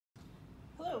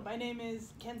Hello, my name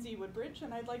is Kenzie Woodbridge,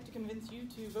 and I'd like to convince you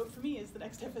to vote for me as the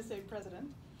next FSA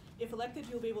president. If elected,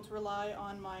 you'll be able to rely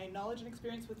on my knowledge and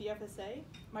experience with the FSA,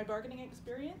 my bargaining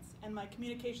experience, and my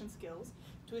communication skills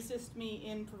to assist me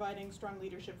in providing strong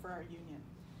leadership for our union.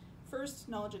 First,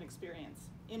 knowledge and experience.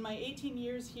 In my 18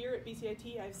 years here at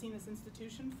BCIT, I've seen this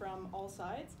institution from all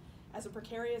sides, as a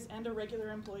precarious and a regular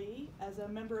employee, as a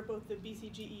member of both the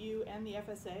BCGEU and the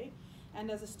FSA,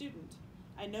 and as a student.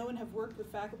 I know and have worked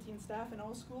with faculty and staff in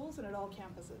all schools and at all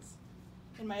campuses.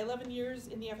 In my 11 years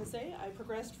in the FSA, I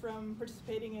progressed from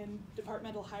participating in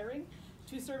departmental hiring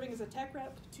to serving as a tech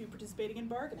rep to participating in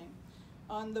bargaining.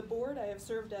 On the board, I have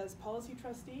served as policy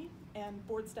trustee and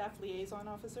board staff liaison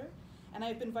officer, and I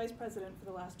have been vice president for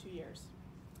the last 2 years.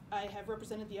 I have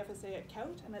represented the FSA at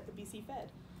COUT and at the BC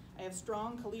Fed. I have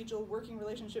strong collegial working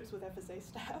relationships with FSA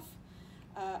staff.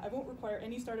 I won't require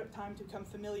any startup time to become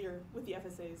familiar with the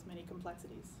FSA's many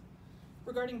complexities.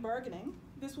 Regarding bargaining,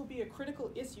 this will be a critical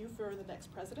issue for the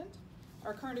next president.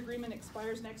 Our current agreement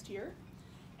expires next year,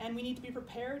 and we need to be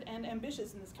prepared and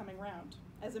ambitious in this coming round.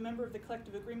 As a member of the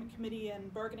Collective Agreement Committee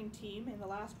and bargaining team in the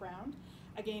last round,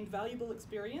 I gained valuable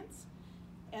experience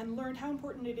and learned how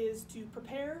important it is to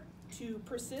prepare, to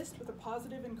persist with a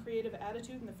positive and creative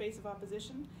attitude in the face of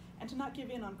opposition, and to not give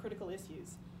in on critical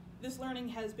issues. This learning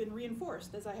has been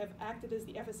reinforced as I have acted as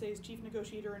the FSA's chief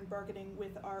negotiator in bargaining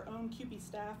with our own CUPE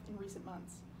staff in recent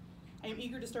months. I am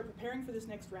eager to start preparing for this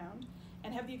next round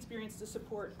and have the experience to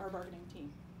support our bargaining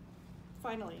team.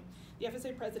 Finally, the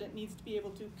FSA president needs to be able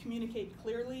to communicate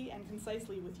clearly and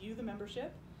concisely with you, the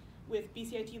membership, with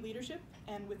BCIT leadership,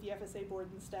 and with the FSA board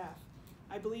and staff.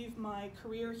 I believe my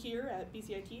career here at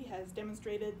BCIT has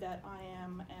demonstrated that I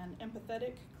am an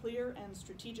empathetic, clear, and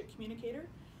strategic communicator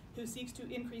who seeks to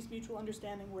increase mutual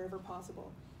understanding wherever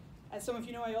possible. As some of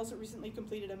you know, I also recently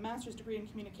completed a master's degree in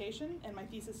communication, and my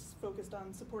thesis focused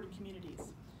on supporting communities.